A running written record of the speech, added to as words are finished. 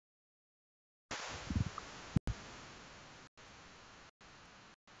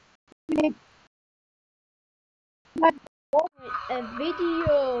make a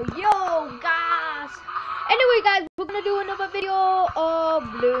video. Yo, guys. Anyway, guys, we're gonna do another video of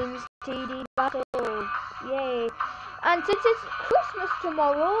Bloons TD Battle. Yay! And since it's Christmas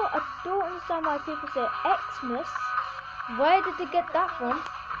tomorrow, I don't understand why people say Xmas. Where did they get that from?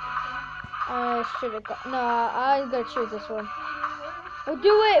 I should have got. No, I'm gonna choose this one. We'll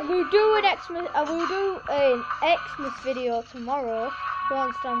do an Xmas. We'll do an Xmas video tomorrow. Don't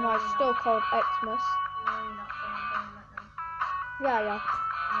understand why it's still called Xmas. Yeah.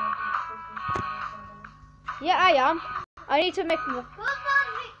 Yeah, I am. I need to make more.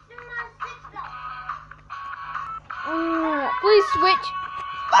 Please switch.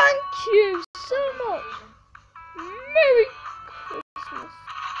 Thank you so much. Merry Christmas.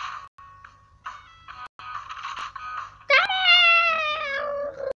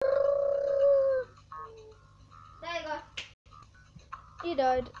 There you go. You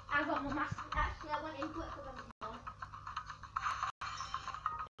died. I got my mask. Actually, I went into it because I'm small.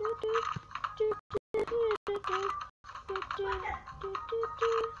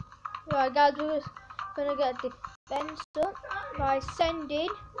 Right, guys, we're just gonna get defense up by sending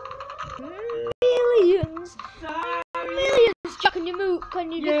millions. Jack, can you move?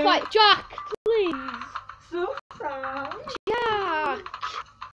 Can you be quiet? Jack, please. So sad. Jack.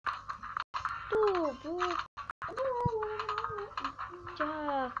 Oh, bro.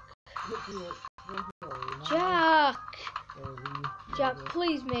 Jack. Jack,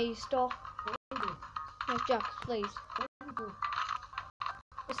 please, mate, stop. No, Jack, please.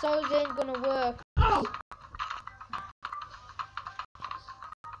 This always ain't gonna work.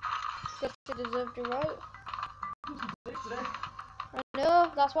 Guess you deserved it, right? I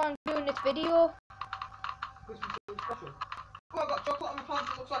know, that's why I'm doing this video. Oh, I got chocolate on my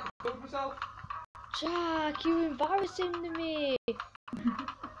pants. It looks like I killed myself. Jack, you're embarrassing to me.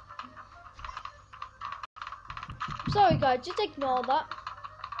 Sorry, guys, just ignore that.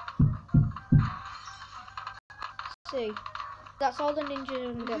 See, that's all the ninjas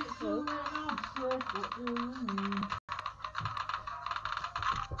are gonna get through.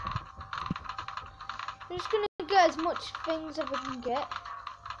 I'm just gonna get as much things as I can get.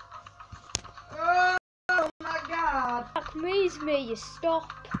 Oh my god. Jack, please, me, you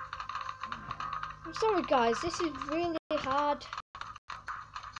stop. I'm sorry, guys, this is really hard.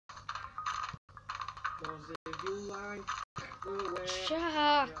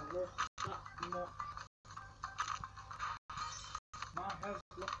 Jack.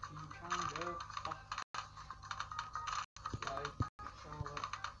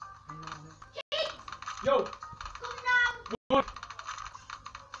 Yo! Come down! What?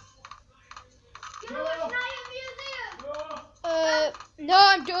 You know what's night at museum? No,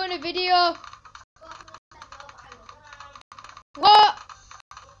 I'm doing a video. What?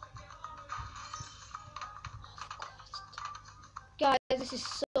 Guys, this is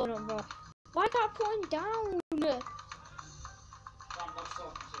so not right. Why can't I put him down?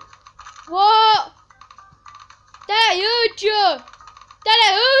 What? Dad, I heard you. Dad, I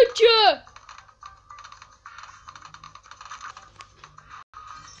heard you.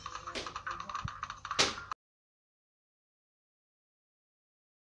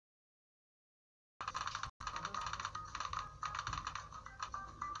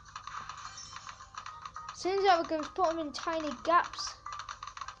 Seems like we're going to put them in tiny gaps,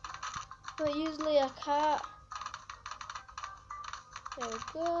 but usually I can't. There we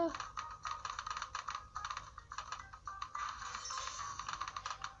go.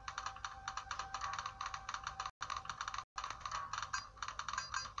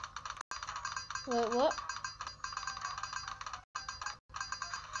 Wait, what?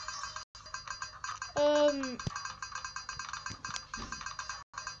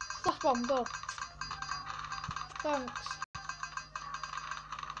 Flash bomb, go. Thanks.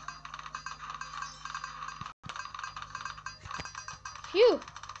 Phew!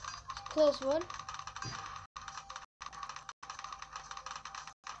 It's a close one.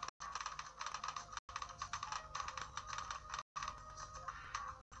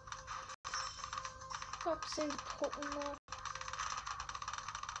 Stop saying to put them there.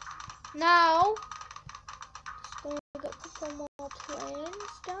 Now, just gonna get a couple more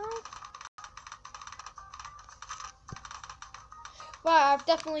planes down. Right, I've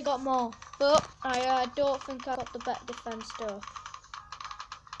definitely got more, but I don't think I got the better defense stuff.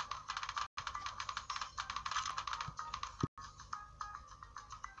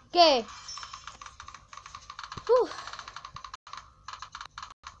 Okay. Whew.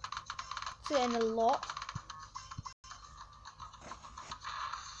 It's getting a lot.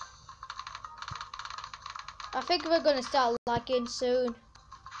 I think we're gonna start lagging soon.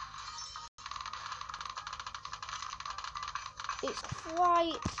 it's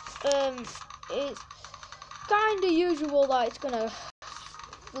quite it's kind of usual that it's gonna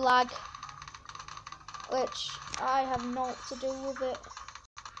lag, which I have naught to do with it.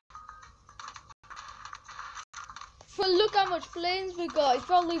 But look how much planes we got. He's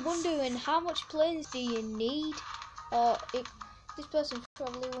probably wondering how much planes do you need, or if this person's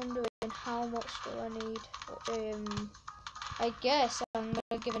probably wondering how much do I need. I guess I'm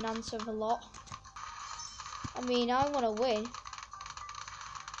gonna give an answer of a lot. I mean, I want to win.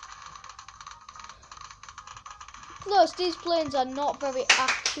 Plus, these planes are not very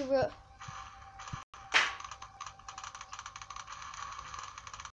accurate.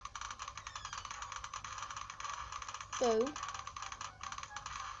 Boom.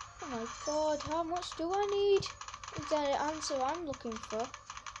 Oh my god, how much do I need? Is that the answer I'm looking for?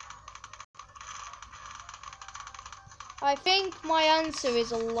 I think my answer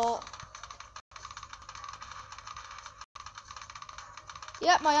is a lot.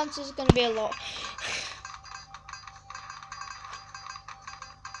 Yep, my answer is going to be a lot.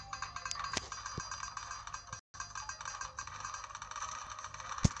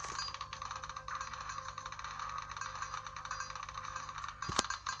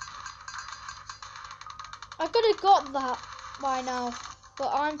 I could have got that by now, but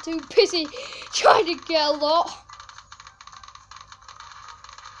I'm too busy trying to get a lot.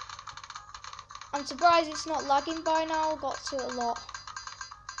 I'm surprised it's not lagging by now. Got to a lot.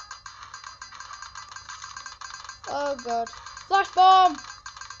 Oh god. Flash bomb!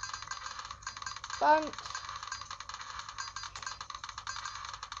 Thanks.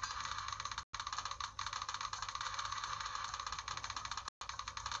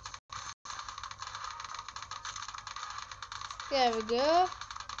 There we go.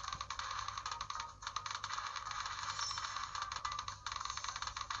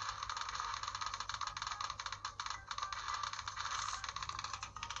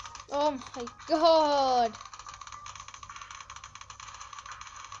 Oh my god.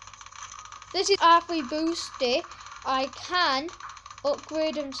 This is R3 boosty. I can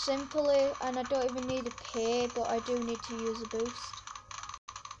upgrade them simply and I don't even need to pay, but I do need to use a boost.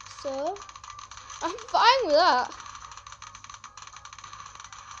 So, I'm fine with that.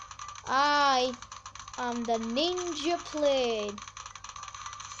 I am the ninja plane.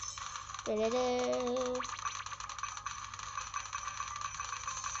 Da-da-da.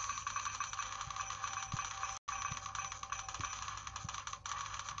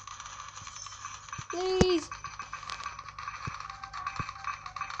 Please.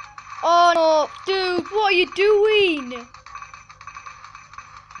 Oh no, dude, what are you doing?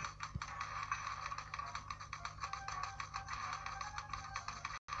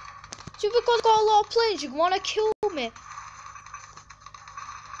 Just because I've got a lot of planes, you want to kill me?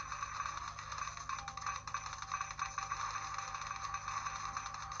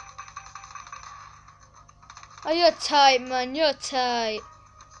 Oh, you're tight, man. You're tight.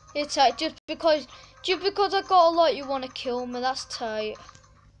 You're tight. Just because I got a lot, you want to kill me. That's tight.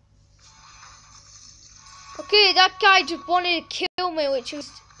 Okay, that guy just wanted to kill me, which was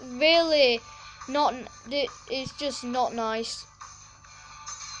really not. It's just not nice.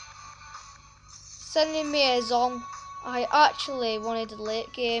 Sending me a zong. I actually wanted a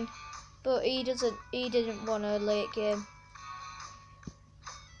late game, but he didn't want a late game.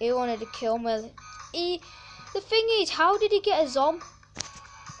 He wanted to kill me. The thing is, how did he get a zom?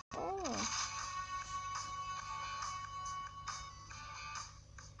 Oh.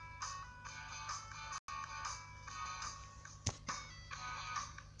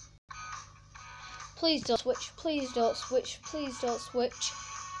 Please don't switch. Please don't switch. Please don't switch.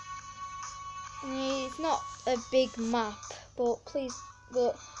 It's not a big map, but it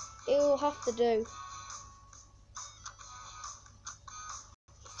will have to do.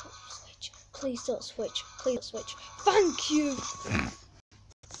 Please don't switch. Please don't switch. Thank you.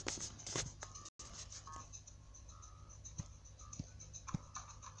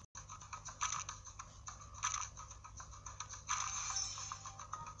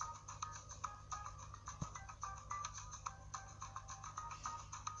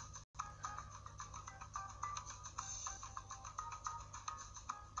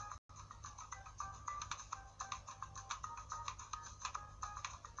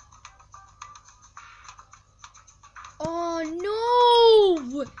 Oh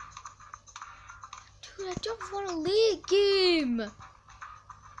no! Dude, I don't want a late game.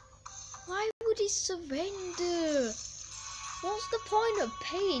 Why would he surrender? What's the point of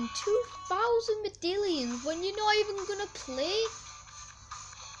paying 2,000 medallions when you're not even gonna play?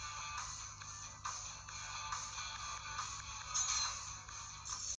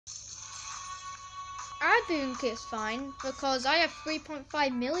 I I think it's fine because I have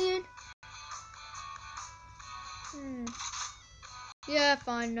 3.5 million. Yeah,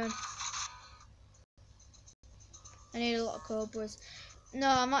 fine then. I need a lot of cobras.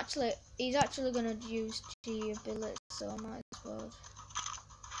 No, he's actually gonna use G ability, so I might as well.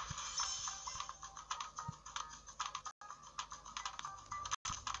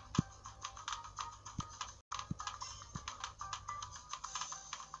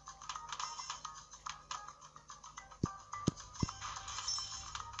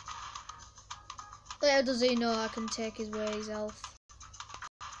 Little does he know I can take his health.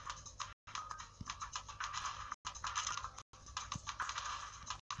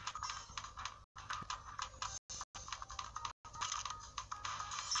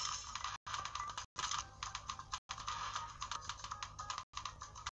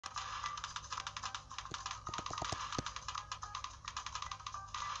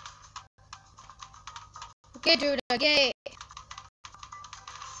 Okay, dude, okay.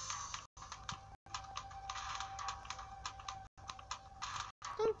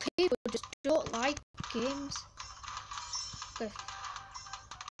 Some people just don't like games. Okay.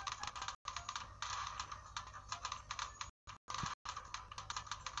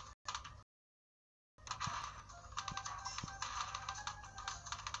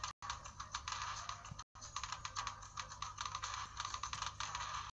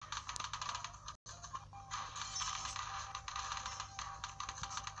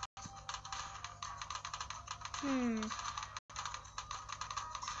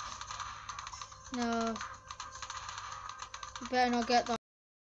 No. You better not get that.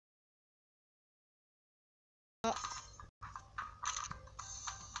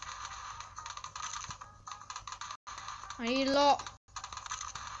 I need a lot.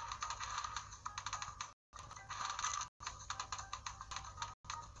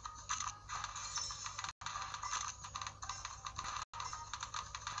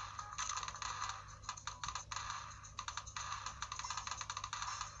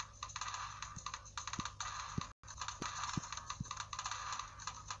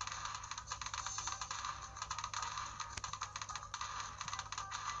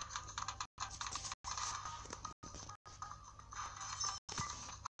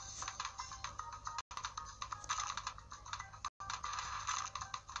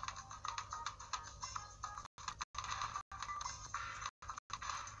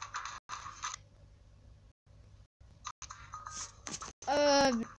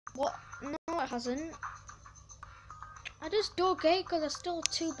 What? No, it hasn't. I just do okay because there's still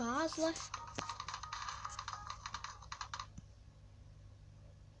 2 bars left.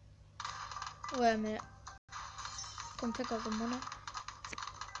 Wait a minute. Come pick up the money.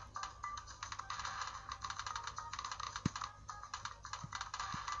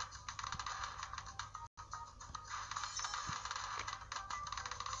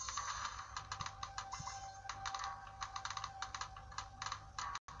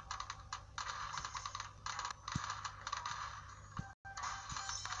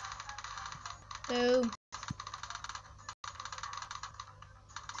 Boom.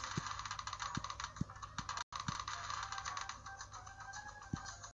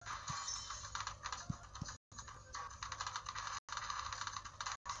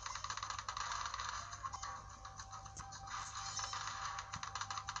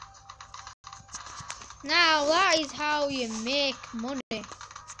 Now that is how you make money.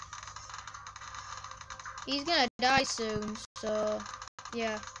 He's gonna die soon, so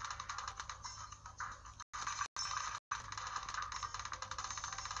yeah.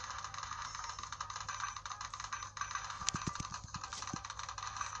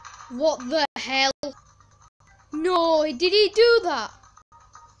 What the hell? No, did he do that?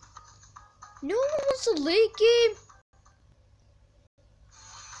 No one wants a late game.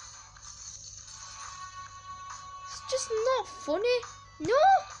 It's just not funny. No,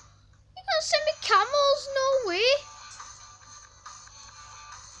 you're gonna send me camels? No way.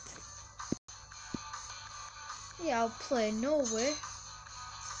 Yeah, I'll play. No way.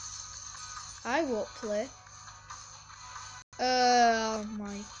 I won't play. Oh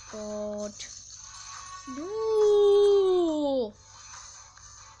my god. No.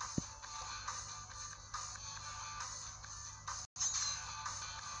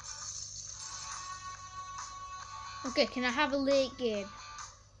 Okay, can I have a late game?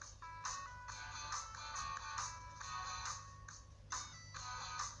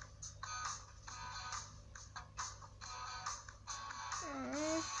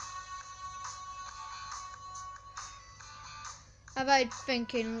 I've had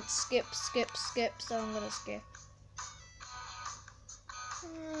thinking skip, so I'm gonna skip.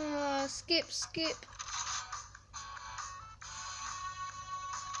 Skip.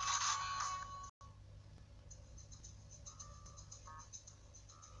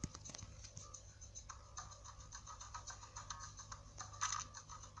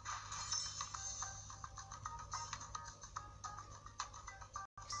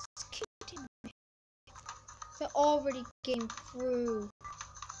 already getting through.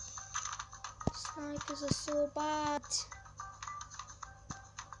 Snipers are so bad.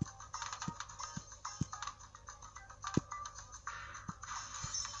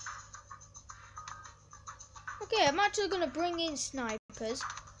 Okay, I'm actually gonna bring in snipers,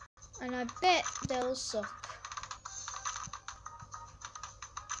 and I bet they'll suck.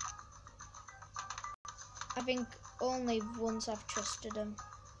 I think only once I've trusted them.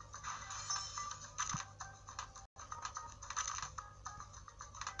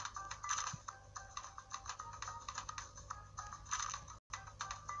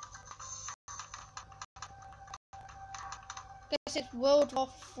 Guess it's World War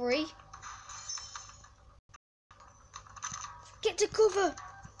III. Get to cover!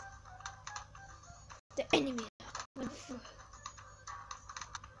 The enemy are coming through.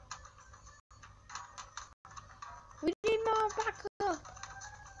 We need more backup!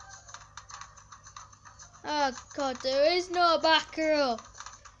 Oh god, there is no backup!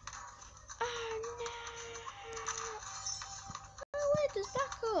 Oh no! Oh, where does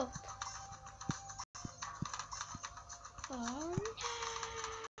backup? Oh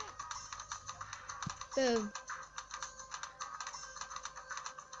no! Boom.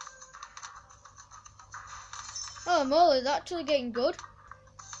 Oh, Mole is actually getting good.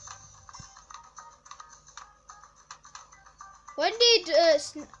 When did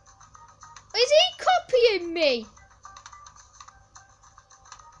is he copying me?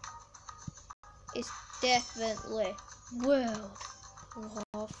 It's definitely World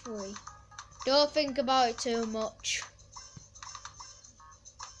War III. Don't think about it too much.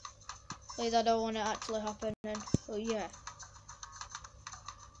 Please, I don't want it to actually happen then. Oh yeah.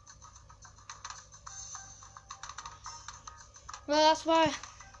 Well, that's why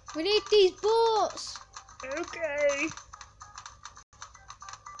we need these boats. Okay.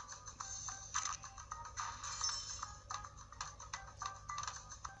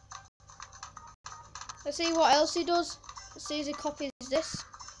 Let's see what else he does. Let's see if he copies this.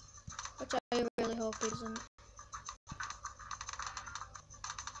 Which I really hope he doesn't.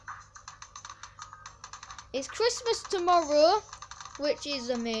 It's Christmas tomorrow, which is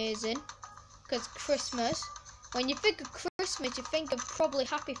amazing. Because Christmas, when you think of Christmas, you think of probably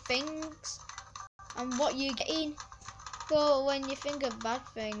happy things and what you're getting. But when you think of bad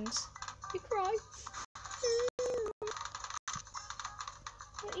things, you cry.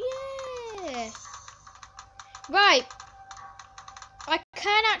 But yeah. Right. I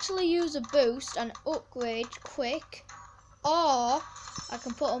can actually use a boost and upgrade quick. Or I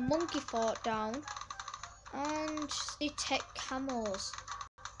can put a monkey fort down and detect camels.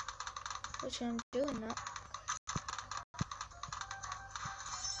 Which I'm doing that.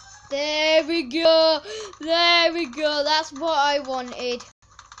 There we go. There we go. That's what I wanted.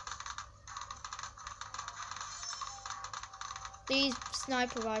 These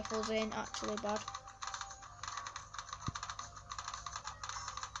sniper rifles ain't actually bad.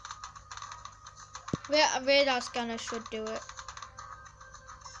 A radar scanner should do it.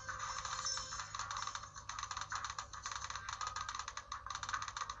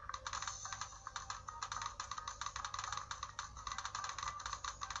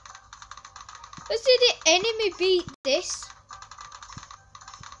 Let's see the enemy beat this.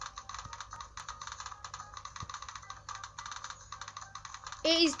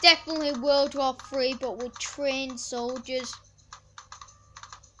 It is definitely World War III, but with trained soldiers.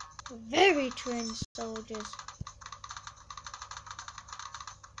 Very trained soldiers.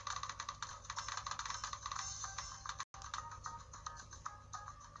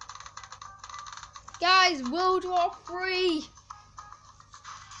 Guys, World War III.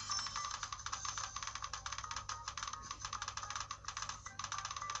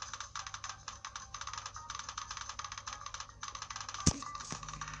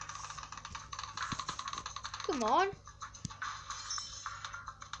 Come on.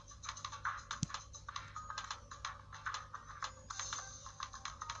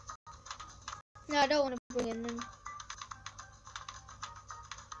 No, I don't want to bring in them.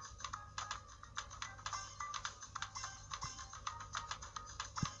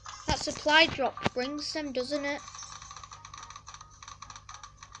 That supply drop brings them, doesn't it?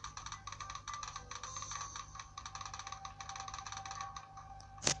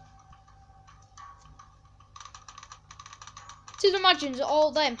 Just imagine that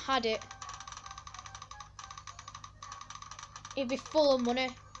all them had it. It'd be full of money.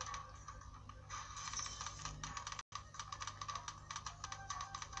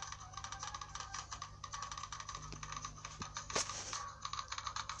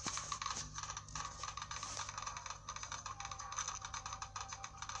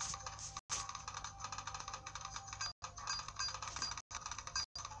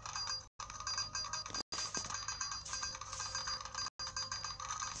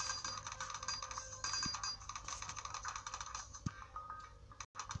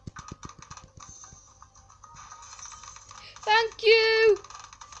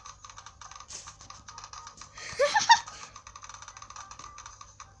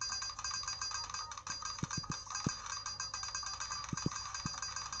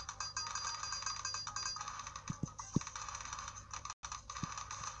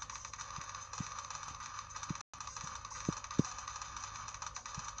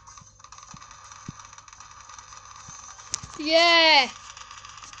 Yeah.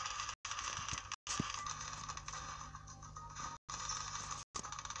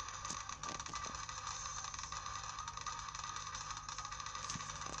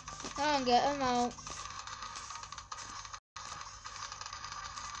 Can't get him out.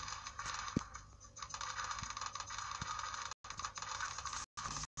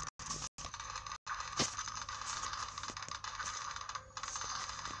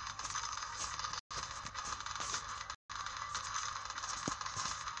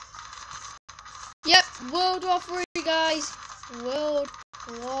 Yep, World War 3, guys. World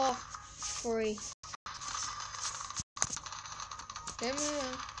War 3. Give me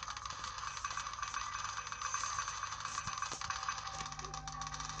a...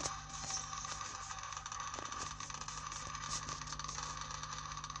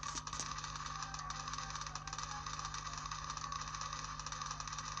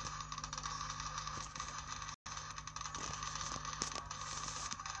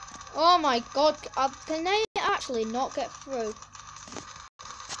 Oh my god, can they actually not get through?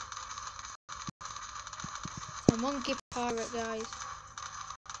 A monkey pirate, guys.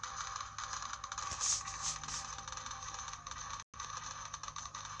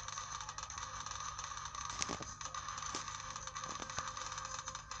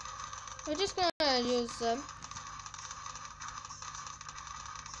 We're just gonna use them.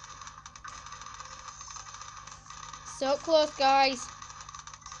 So close, guys.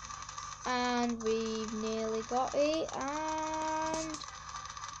 And we've nearly got it. And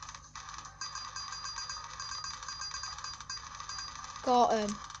got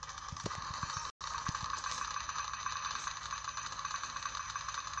him.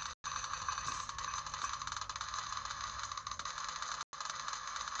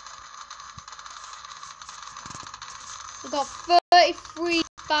 We got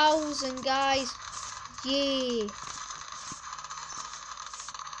 33,000, guys. Yeah.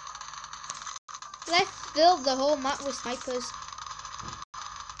 Let's fill the whole map with snipers.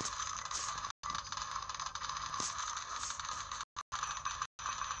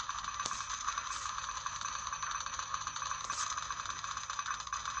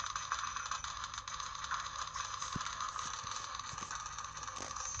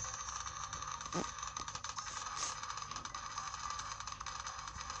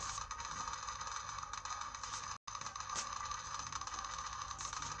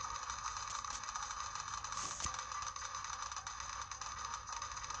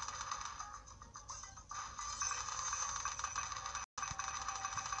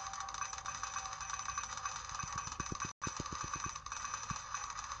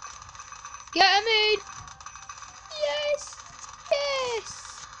 Get him in! Yes!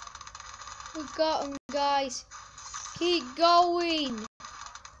 Yes! We got him, guys. Keep going.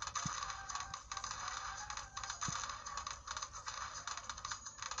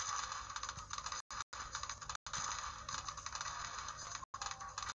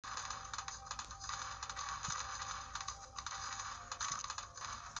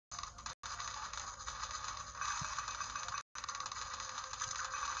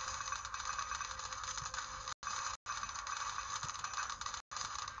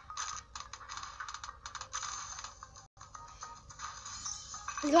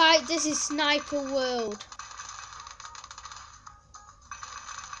 Right, this is Sniper World.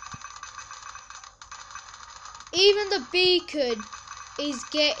 Even the beacon is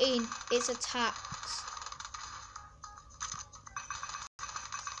getting its attacks.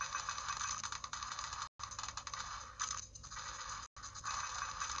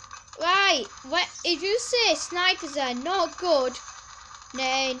 Right, if you say snipers are not good,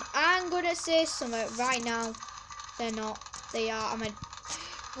 then I'm gonna say something right now. They're not. They are. I mean,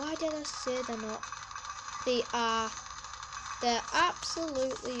 why did I say they're not? They are. They're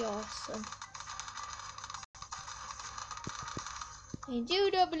absolutely awesome. And you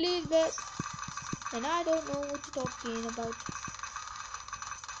don't believe that, then I don't know what you're talking about.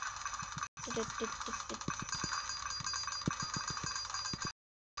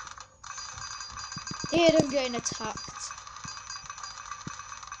 Here I'm getting attacked.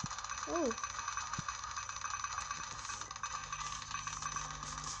 Oh.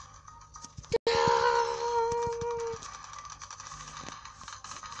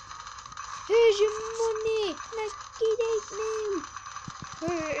 Here's your money. Let's get it now.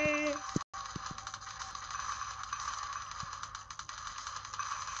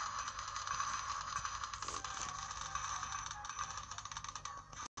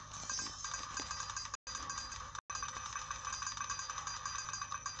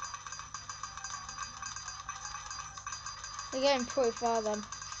 They're getting pretty far then.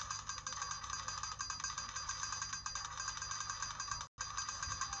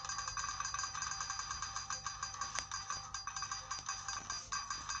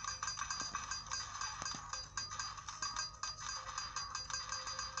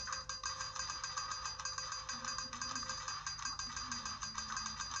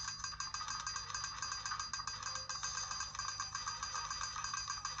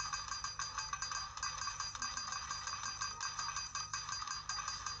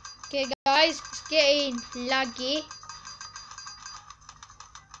 guys, it's getting laggy.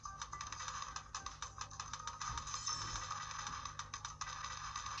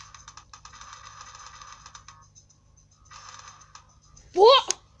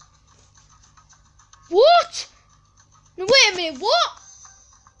 What? What? No, wait a minute, what?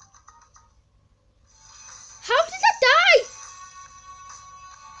 How did I die?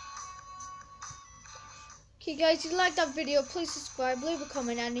 Okay guys, if you like that video, please subscribe, leave a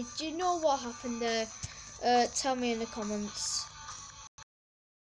comment, and if you know what happened there, tell me in the comments.